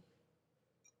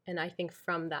 And I think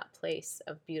from that place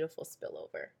of beautiful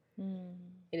spillover,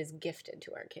 it is gifted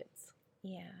to our kids.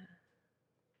 Yeah.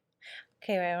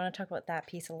 Okay, I want to talk about that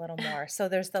piece a little more. So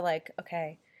there's the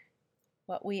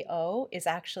what we owe is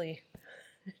actually,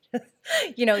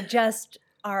 just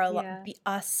be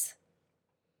us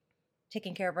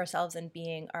taking care of ourselves and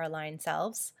being our aligned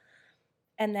selves.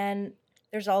 And then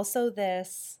there's also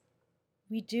this,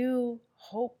 we do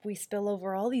hope we spill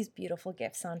over all these beautiful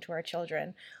gifts onto our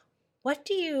children. What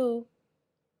do you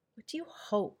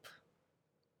hope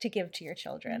to give to your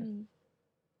children?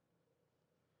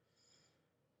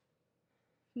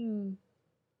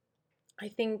 I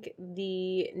think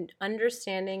the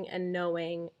understanding and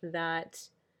knowing that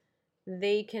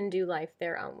they can do life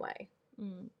their own way.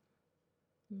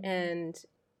 And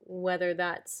whether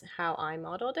that's how I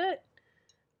modeled it,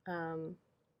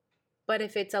 But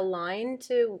if it's aligned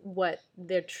to what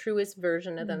their truest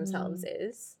version of themselves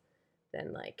is,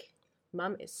 then like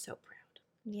mom is so proud.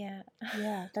 Yeah.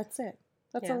 Yeah, that's it.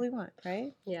 That's Yeah. all we want,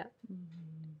 right? Yeah.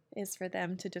 Is for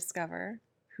them to discover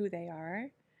who they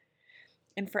are,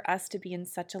 and for us to be in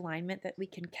such alignment that we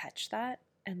can catch that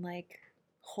and like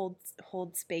hold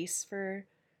space for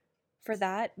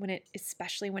that, when it,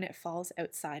 especially when it falls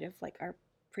outside of like our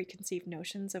preconceived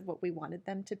notions of what we wanted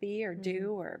them to be or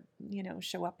do or, you know,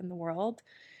 show up in the world.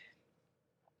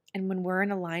 And when we're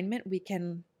in alignment, we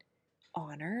can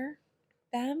honor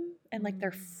them and like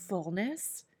their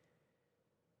fullness,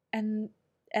 and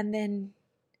then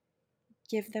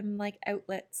give them like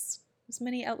outlets, as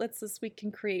many outlets as we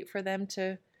can create for them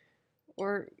to,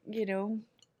 or, you know,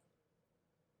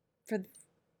 for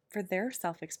their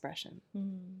self-expression.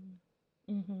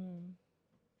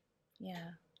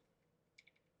 Yeah.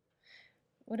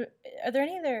 Are there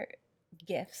any other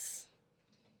gifts?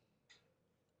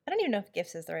 I don't even know if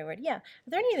gifts is the right word. Yeah. Are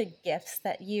there any other gifts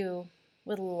that you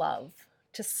would love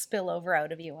to spill over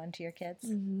out of you onto your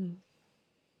kids?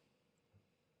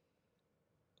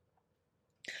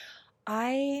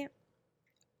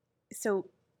 So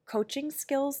coaching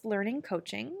skills, learning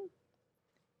coaching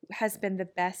has been the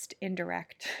best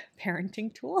indirect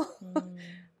parenting tool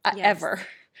ever.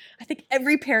 I think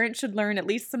every parent should learn at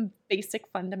least some basic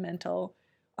fundamental,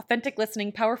 authentic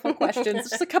listening, powerful questions,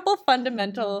 just a couple of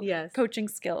fundamental coaching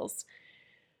skills.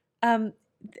 So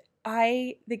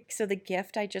the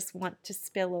gift I just want to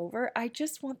spill over, I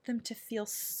just want them to feel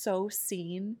so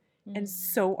seen and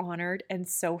so honored and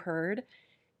so heard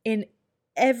in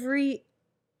every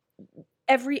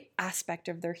aspect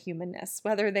of their humanness,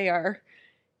 whether they are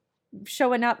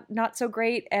showing up not so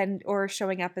great or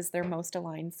showing up as their most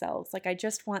aligned selves. Like, I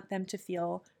just want them to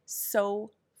feel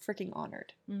so freaking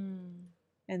honored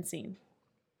and seen.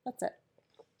 That's it.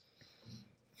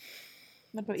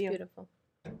 What about you? Beautiful.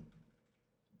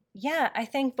 Yeah, I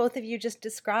think both of you just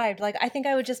described, like, I think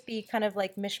I would just be kind of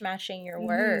like mishmashing your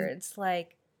words.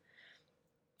 Like,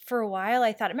 for a while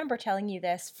I remember telling you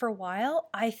this, for a while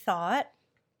I thought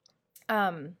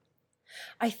I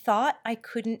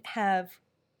couldn't have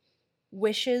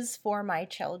wishes for my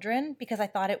children because I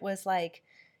thought it was like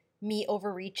me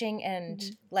overreaching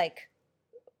and like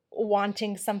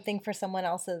wanting something for someone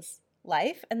else's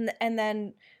life. And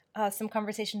then some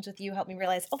conversations with you helped me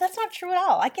realize, oh, that's not true at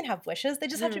all. I can have wishes. They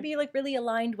just have to be like really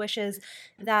aligned wishes,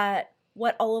 that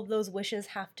what all of those wishes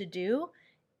have to do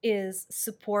is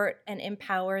support and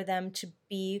empower them to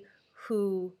be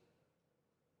who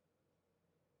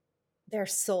their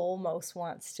soul most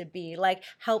wants to be. Like,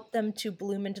 help them to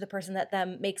bloom into the person that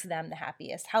makes them the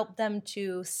happiest. Help them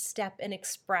to step and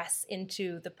express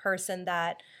into the person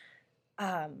that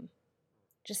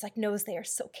just like knows they are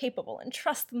so capable and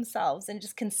trust themselves and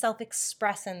just can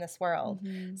self-express in this world.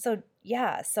 So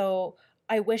yeah, so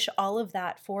I wish all of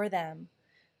that for them.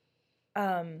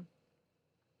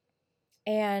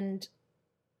 And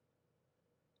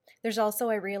there's also,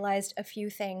 I realized a few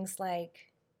things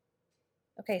like,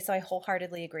 okay, so I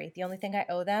wholeheartedly agree. The only thing I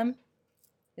owe them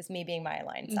is me being my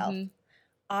aligned self.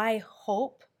 I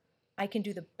hope I can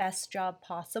do the best job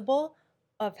possible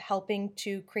of helping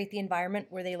to create the environment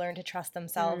where they learn to trust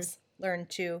themselves, learn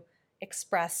to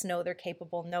express, know they're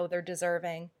capable, know they're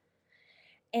deserving.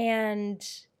 And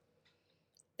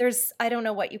there's, I don't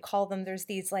know what you call them, there's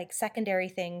these like secondary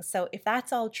things. So if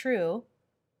that's all true,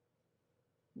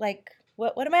 like,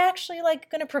 what am I actually like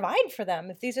going to provide for them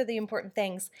if these are the important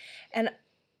things? And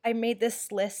I made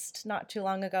this list not too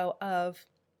long ago of,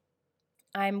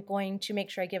 I'm going to make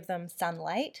sure I give them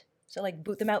sunlight. So like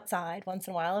boot them outside once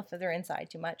in a while if they're inside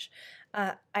too much.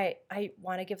 I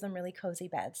want to give them really cozy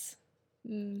beds.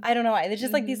 I don't know why. They're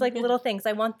just like these like little things.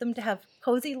 I want them to have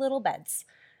cozy little beds.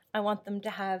 I want them to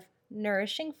have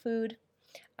nourishing food.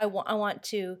 I want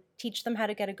to teach them how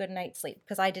to get a good night's sleep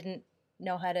because I didn't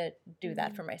know how to do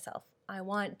that for myself. I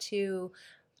want to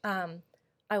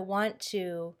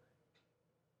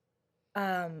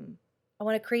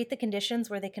create the conditions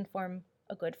where they can form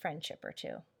a good friendship or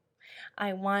two.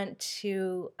 I want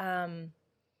to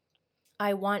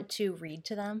read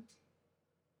to them.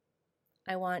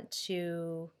 I want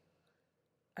to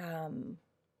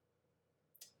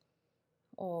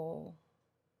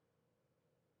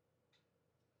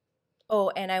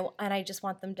and I just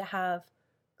want them to have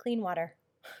clean water.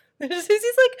 There's these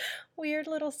like weird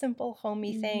little simple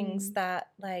homey things that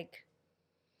like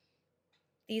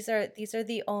these are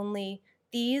the only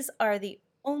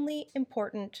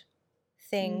important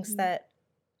things that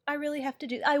I really have to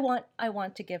do. I want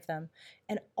to give them.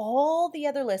 And all the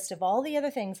other list of all the other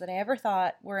things that I ever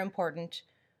thought were important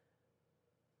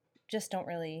just don't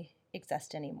really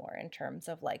exist anymore in terms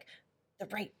of like the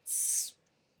right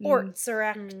sports or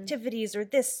activities or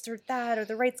this or that or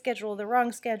the right schedule, the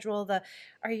wrong schedule,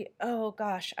 oh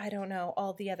gosh, I don't know.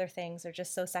 All the other things are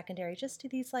just so secondary just to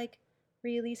these like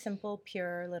really simple,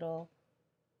 pure little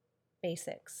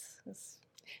basics.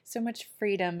 So much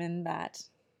freedom in that,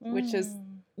 which is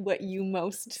what you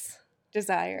most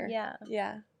desire. Yeah.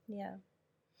 Yeah. Yeah.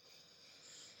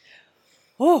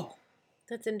 Oh,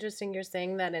 That's interesting. You're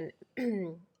saying that, and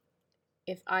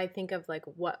if I think of like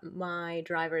what my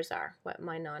drivers are, what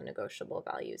my non-negotiable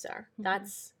values are,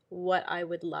 that's what I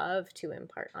would love to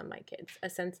impart on my kids, a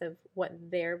sense of what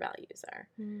their values are.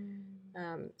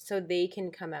 So they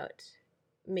can come out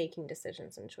making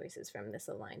decisions and choices from this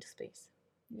aligned space.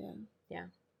 Yeah. Yeah.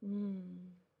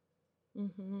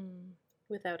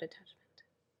 Without attachment.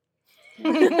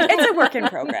 It's a work in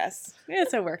progress.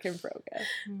 It's a work in progress.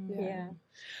 Yeah.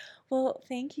 Well,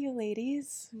 thank you,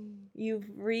 ladies. You've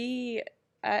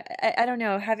I don't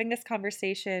know, having this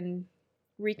conversation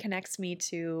reconnects me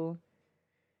to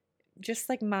just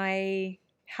like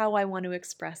how I want to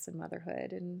express in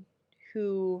motherhood and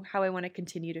how I want to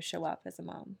continue to show up as a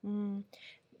mom.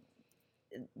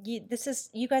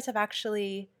 You guys have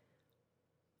actually,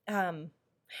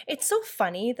 it's so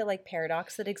funny the like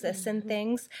paradox that exists in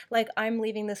things. Like I'm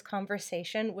leaving this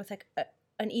conversation with like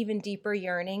an even deeper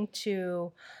yearning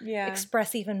to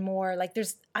express even more. Like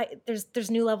there's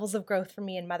new levels of growth for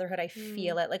me in motherhood. I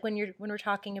feel it. Like when we're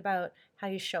talking about how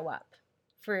you show up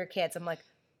for your kids, I'm like,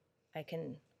 I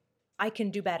can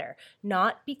do better.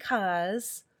 Not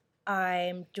because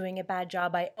I'm doing a bad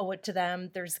job, I owe it to them,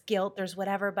 there's guilt, there's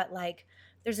whatever, but like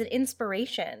there's an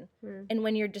inspiration. And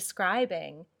when you're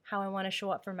describing how I want to show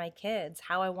up for my kids,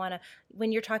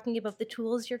 when you're talking about the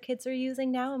tools your kids are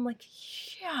using now, I'm like,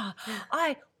 yeah,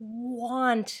 I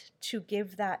want to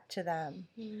give that to them.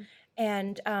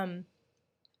 And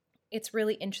it's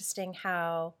really interesting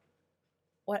how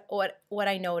what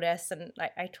I notice, and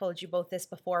I told you both this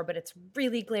before, but it's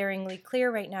really glaringly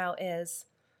clear right now, is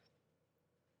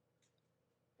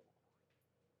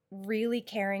really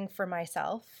caring for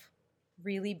myself,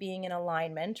 really being in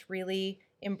alignment, really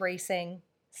embracing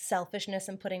selfishness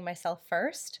and putting myself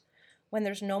first. When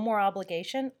there's no more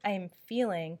obligation, I am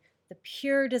feeling the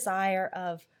pure desire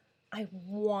of I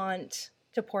want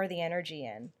to pour the energy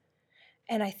in.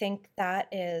 And I think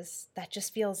that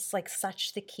just feels like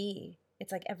such the key.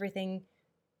 It's like everything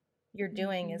you're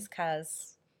doing is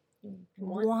because you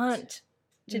want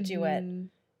to do it.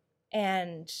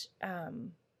 And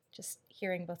just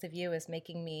hearing both of you is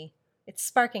it's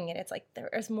sparking it. It's like there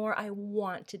is more I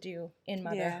want to do in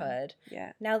motherhood.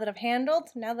 Yeah. Now that I've handled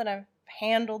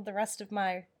the rest of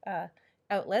my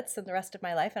outlets and the rest of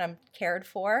my life, and I'm cared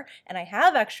for, and I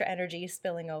have extra energy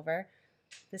spilling over,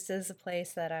 this is a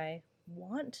place that I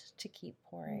want to keep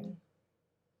pouring.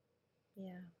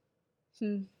 Yeah.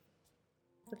 So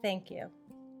thank you.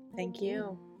 Thank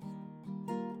you.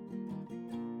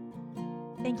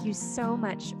 Thank you so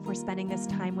much for spending this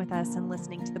time with us and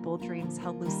listening to the Bold Dreams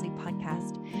Held Loosely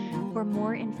podcast. For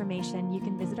more information, you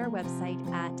can visit our website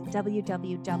at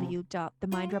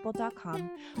www.themindrebel.com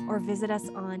or visit us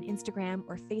on Instagram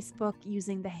or Facebook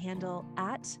using the handle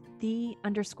at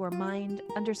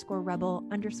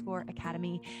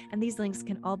 @the_mind_rebel_academy. And these links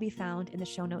can all be found in the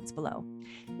show notes below.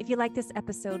 If you like this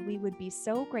episode, we would be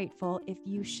so grateful if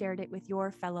you shared it with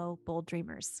your fellow bold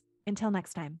dreamers. Until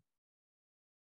next time.